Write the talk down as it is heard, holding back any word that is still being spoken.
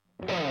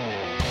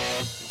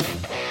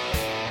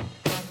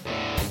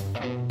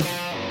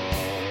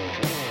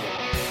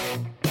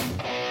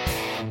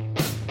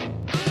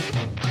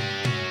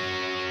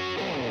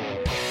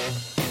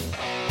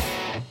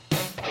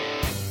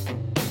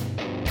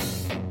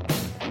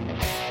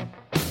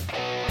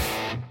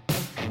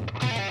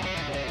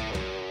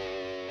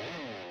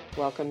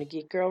Welcome to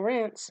Geek Girl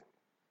Rants.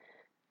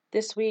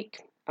 This week,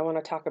 I want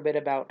to talk a bit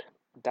about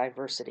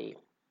diversity,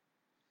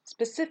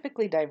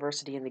 specifically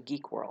diversity in the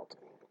geek world.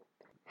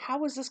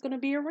 How is this going to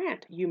be a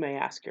rant, you may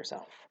ask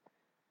yourself.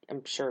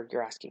 I'm sure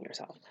you're asking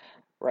yourself.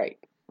 Right,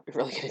 you're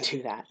really going to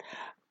do that.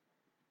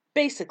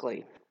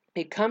 Basically,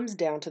 it comes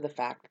down to the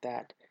fact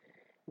that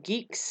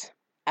geeks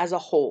as a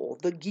whole,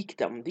 the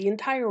geekdom, the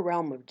entire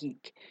realm of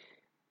geek,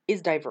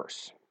 is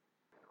diverse.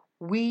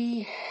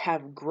 We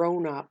have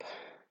grown up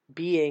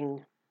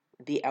being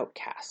the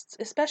outcasts,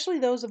 especially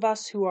those of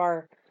us who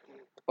are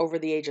over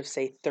the age of,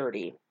 say,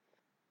 30.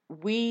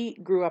 We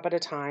grew up at a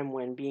time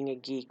when being a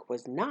geek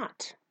was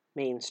not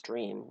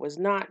mainstream, was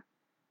not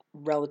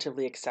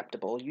relatively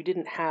acceptable. You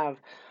didn't have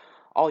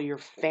all your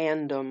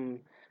fandom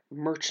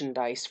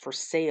merchandise for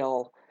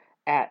sale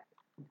at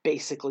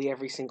basically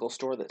every single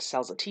store that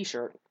sells a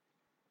t-shirt.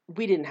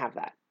 We didn't have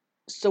that.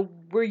 So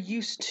we're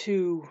used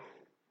to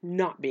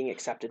not being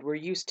accepted. We're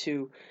used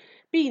to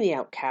being the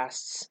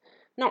outcasts,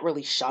 not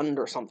really shunned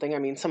or something. I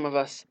mean, some of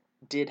us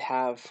did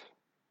have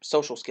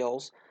social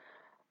skills.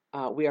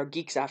 We are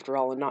geeks after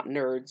all and not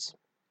nerds.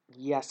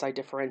 Yes, I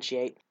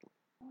differentiate.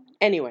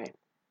 Anyway,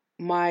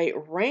 my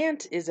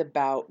rant is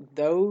about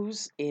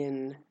those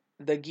in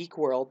the geek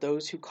world,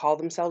 those who call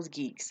themselves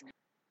geeks,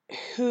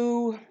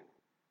 who,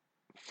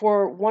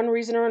 for one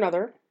reason or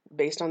another,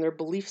 based on their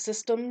belief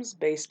systems,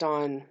 based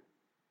on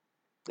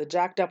the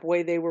jacked up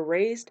way they were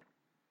raised,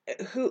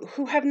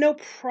 who have no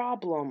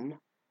problem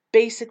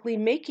basically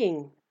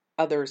making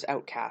others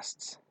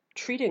outcasts,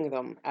 treating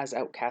them as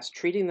outcasts,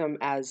 treating them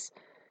as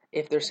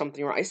if there's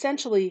something wrong.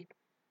 Essentially,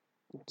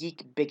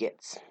 geek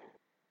bigots.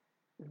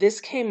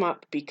 This came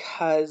up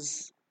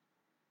because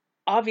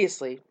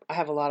obviously I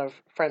have a lot of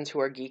friends who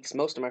are geeks.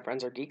 Most of my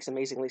friends are geeks.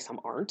 Amazingly, some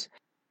aren't.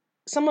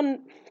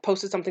 Someone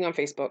posted something on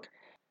Facebook,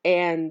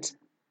 and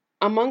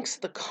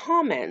amongst the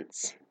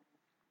comments,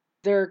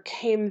 there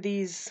came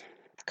these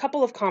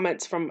couple of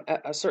comments from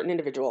a certain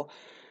individual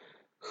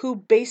who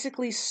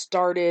basically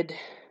started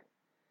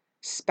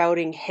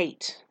spouting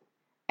hate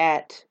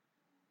at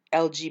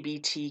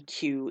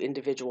LGBTQ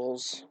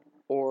individuals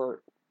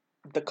or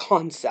the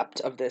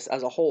concept of this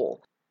as a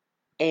whole.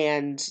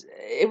 And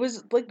it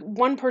was like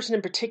one person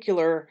in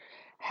particular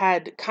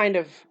had kind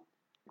of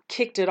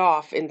kicked it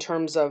off in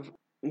terms of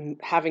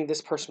having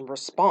this person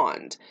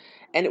respond.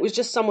 And it was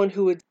just someone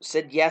who had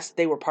said, yes,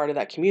 they were part of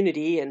that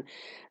community and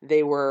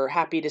they were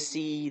happy to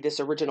see this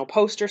original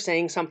poster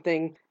saying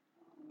something.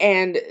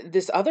 And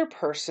this other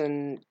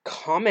person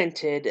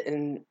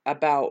commented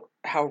about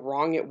how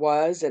wrong it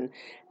was. And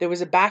there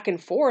was a back and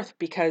forth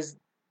because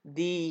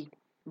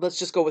let's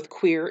just go with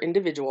queer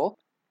individual,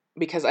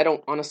 because I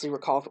don't honestly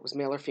recall if it was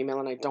male or female,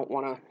 and I don't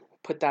want to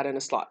put that in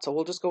a slot. So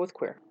we'll just go with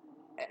queer.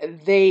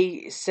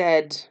 They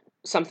said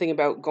something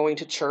about going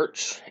to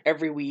church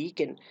every week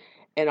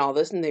and all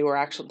this, and they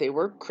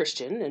were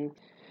Christian, and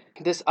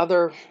this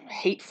other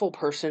hateful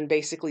person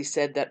basically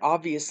said that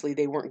obviously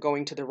they weren't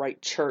going to the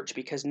right church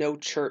because no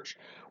church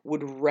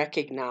would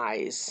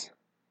recognize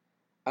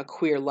a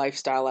queer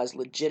lifestyle as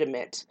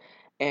legitimate.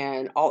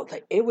 And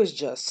it was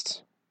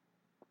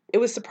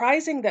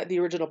surprising that the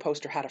original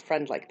poster had a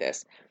friend like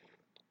this,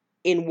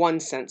 in one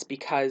sense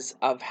because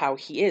of how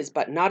he is,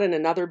 but not in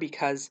another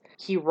because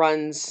he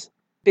runs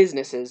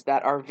businesses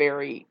that are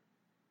very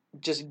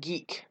just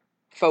geek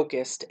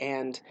focused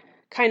and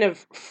kind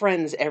of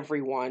friends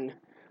everyone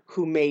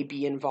who may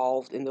be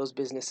involved in those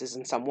businesses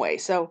in some way.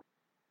 So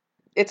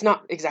it's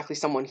not exactly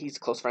someone he's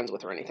close friends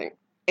with or anything.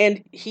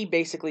 And he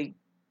basically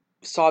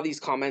saw these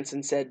comments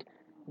and said,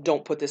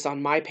 don't put this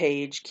on my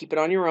page, keep it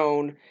on your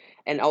own,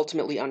 and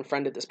ultimately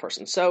unfriended this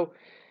person. So,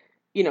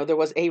 there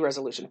was a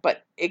resolution.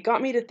 But it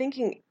got me to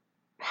thinking,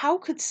 how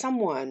could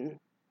someone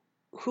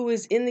who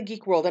is in the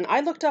geek world, and I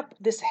looked up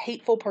this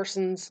hateful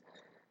person's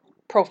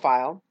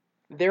profile,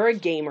 they're a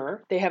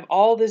gamer, they have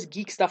all this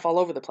geek stuff all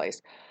over the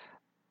place,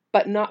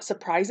 but not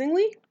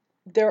surprisingly,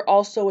 they're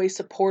also a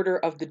supporter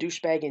of the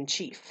douchebag in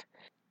chief.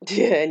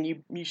 And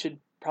you should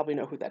probably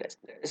know who that is.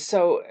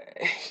 So,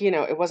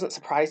 it wasn't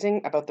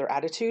surprising about their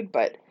attitude,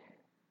 but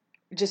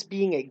just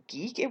being a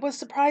geek, it was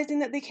surprising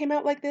that they came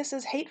out like this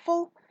as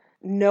hateful,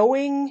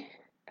 knowing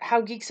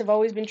how geeks have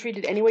always been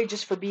treated anyway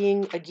just for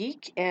being a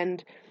geek,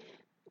 and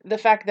the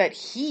fact that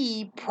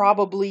he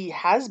probably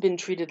has been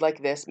treated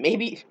like this.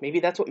 Maybe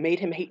that's what made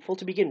him hateful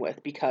to begin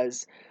with,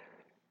 because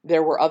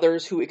there were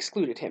others who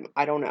excluded him.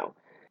 I don't know.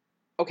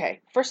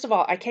 Okay, first of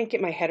all, I can't get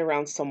my head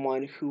around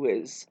someone who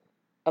is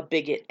a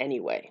bigot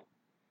anyway.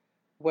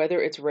 Whether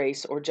it's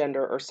race or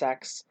gender or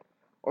sex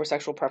or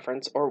sexual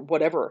preference or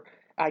whatever,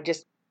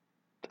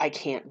 I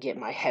can't get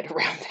my head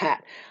around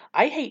that.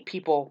 I hate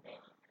people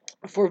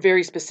for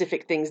very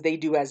specific things they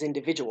do as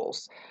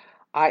individuals.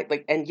 I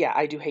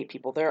do hate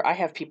people. I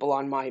have people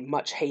on my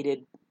much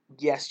hated,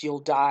 yes, you'll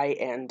die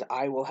and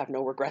I will have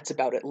no regrets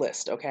about it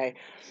list, okay?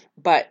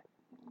 But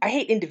I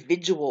hate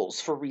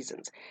individuals for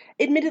reasons.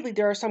 Admittedly,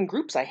 there are some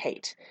groups I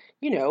hate,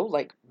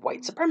 like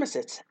white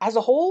supremacists. As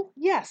a whole,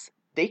 yes,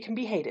 they can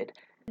be hated.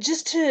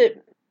 Just to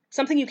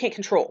something you can't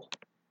control.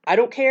 I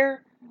don't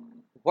care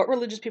what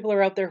religious people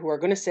are out there who are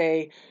going to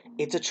say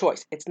it's a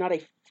choice. It's not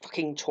a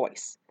fucking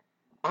choice.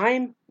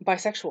 I'm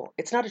bisexual.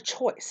 It's not a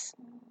choice.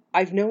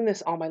 I've known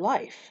this all my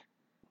life.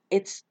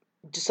 It's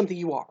just something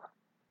you are.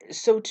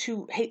 So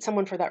to hate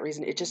someone for that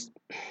reason, it just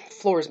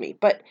floors me.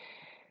 But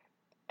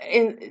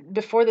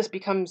before this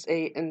becomes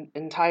an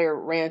entire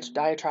rant,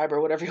 diatribe, or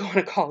whatever you want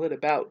to call it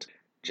about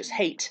just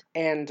hate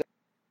and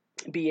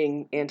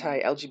being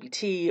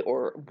anti-LGBT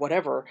or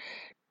whatever,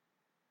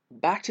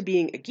 back to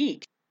being a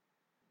geek,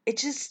 it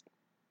just,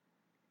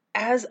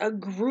 as a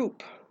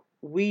group,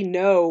 we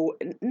know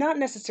not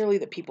necessarily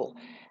that people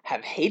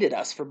have hated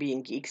us for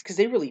being geeks, because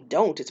they really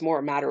don't. It's more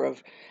a matter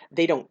of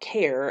they don't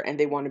care and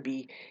they want to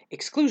be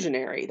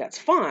exclusionary. That's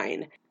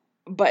fine.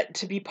 But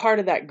to be part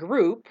of that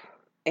group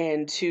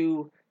and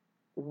to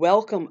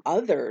welcome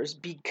others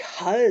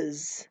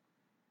because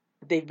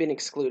they've been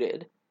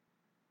excluded,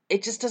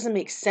 it just doesn't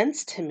make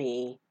sense to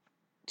me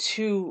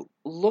to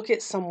look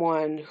at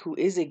someone who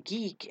is a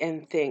geek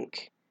and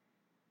think,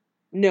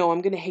 no,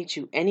 I'm going to hate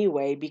you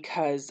anyway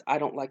because I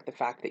don't like the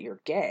fact that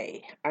you're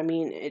gay. I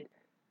mean,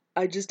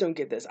 I just don't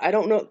get this. I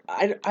don't know.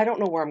 I don't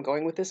know where I'm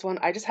going with this one.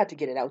 I just had to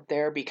get it out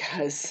there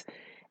because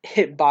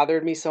it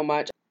bothered me so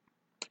much.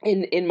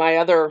 In my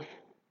other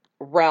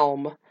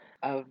realm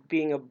of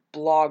being a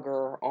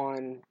blogger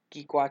on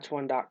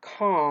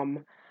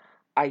geekwatch1.com,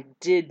 I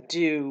did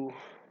do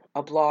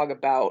a blog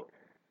about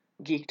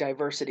geek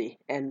diversity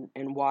and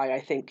why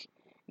I think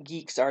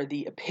geeks are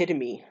the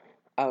epitome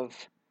of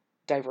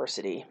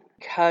diversity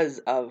because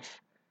of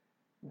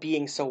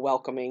being so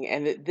welcoming.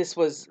 And this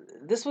was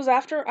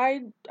after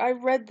I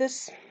read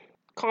this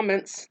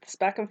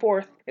back and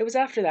forth. It was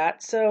after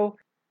that, so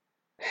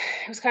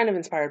I was kind of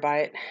inspired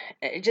by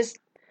it.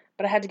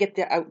 But I had to get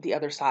out the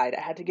other side.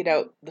 I had to get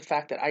out the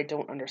fact that I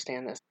don't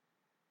understand this.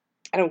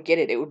 I don't get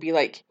it. It would be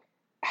like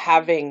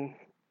having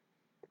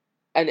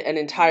an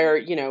entire,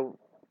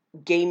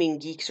 gaming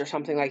geeks or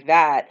something like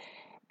that,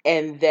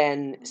 and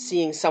then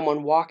seeing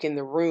someone walk in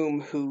the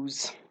room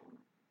who's,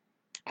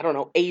 I don't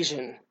know,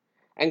 Asian,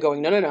 and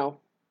going, no, no, no,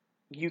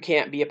 you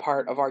can't be a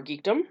part of our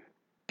geekdom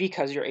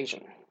because you're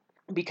Asian,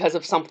 because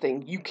of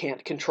something you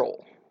can't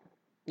control.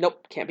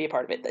 Nope, can't be a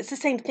part of it. It's the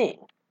same thing.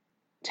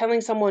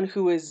 Telling someone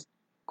who is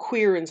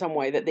queer in some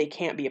way that they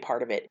can't be a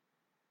part of it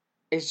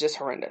is just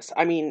horrendous.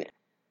 I mean,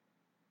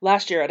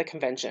 last year at a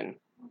convention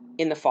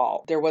in the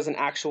fall, there was an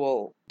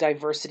actual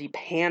diversity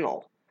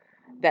panel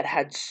that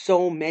had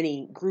so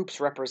many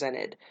groups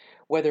represented,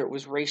 whether it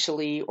was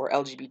racially or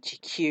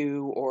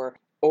LGBTQ or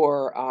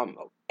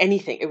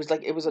anything. It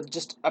was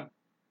just a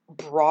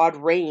broad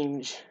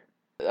range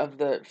of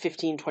the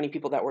 15, 20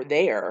 people that were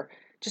there,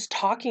 just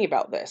talking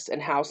about this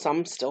and how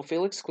some still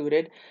feel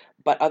excluded,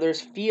 but others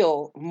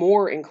feel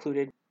more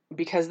included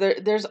because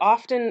there's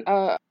often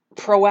a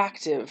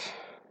proactive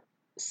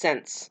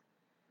sense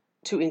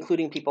to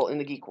including people in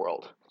the geek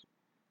world.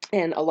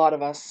 And a lot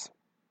of us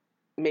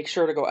make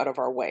sure to go out of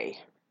our way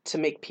to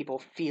make people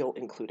feel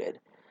included.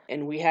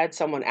 And we had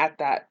someone at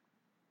that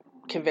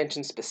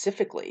convention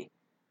specifically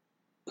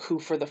who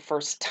for the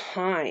first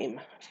time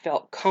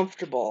felt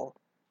comfortable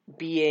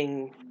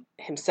being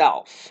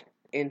himself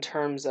in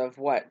terms of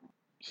what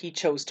he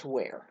chose to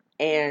wear.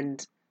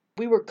 And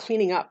we were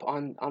cleaning up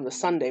on the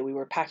Sunday. We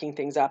were packing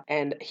things up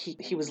and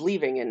he was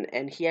leaving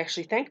and he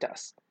actually thanked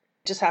us.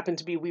 It just happened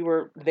to be we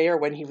were there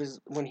when he was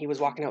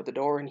walking out the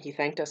door, and he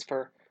thanked us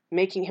for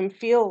making him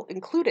feel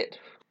included.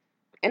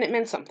 And it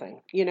meant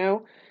something,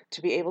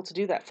 to be able to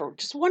do that for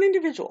just one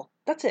individual.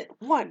 That's it.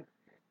 One.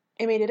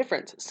 It made a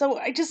difference. So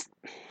I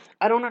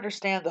don't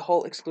understand the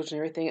whole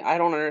exclusionary thing. I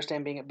don't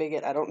understand being a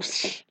bigot. I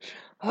don't.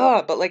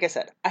 But like I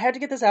said, I had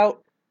to get this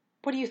out.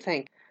 What do you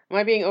think? Am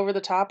I being over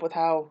the top with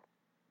how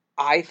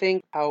I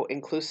think how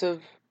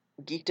inclusive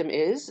geekdom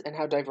is and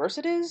how diverse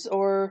it is?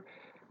 Or,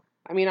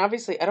 I mean,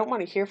 obviously, I don't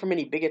want to hear from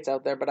any bigots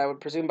out there, but I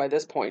would presume by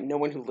this point, no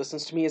one who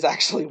listens to me is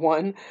actually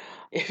one,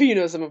 if you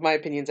know some of my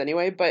opinions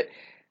anyway. But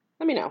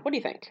let me know. What do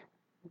you think?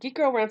 Geek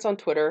Girl Rants on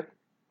Twitter.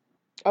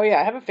 Oh yeah,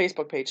 I have a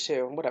Facebook page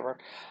too. Whatever.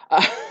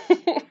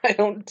 I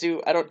don't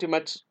do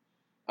much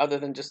other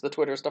than just the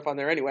Twitter stuff on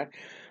there anyway.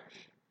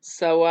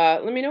 So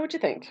let me know what you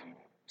think.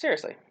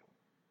 Seriously.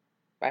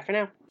 Bye for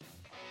now.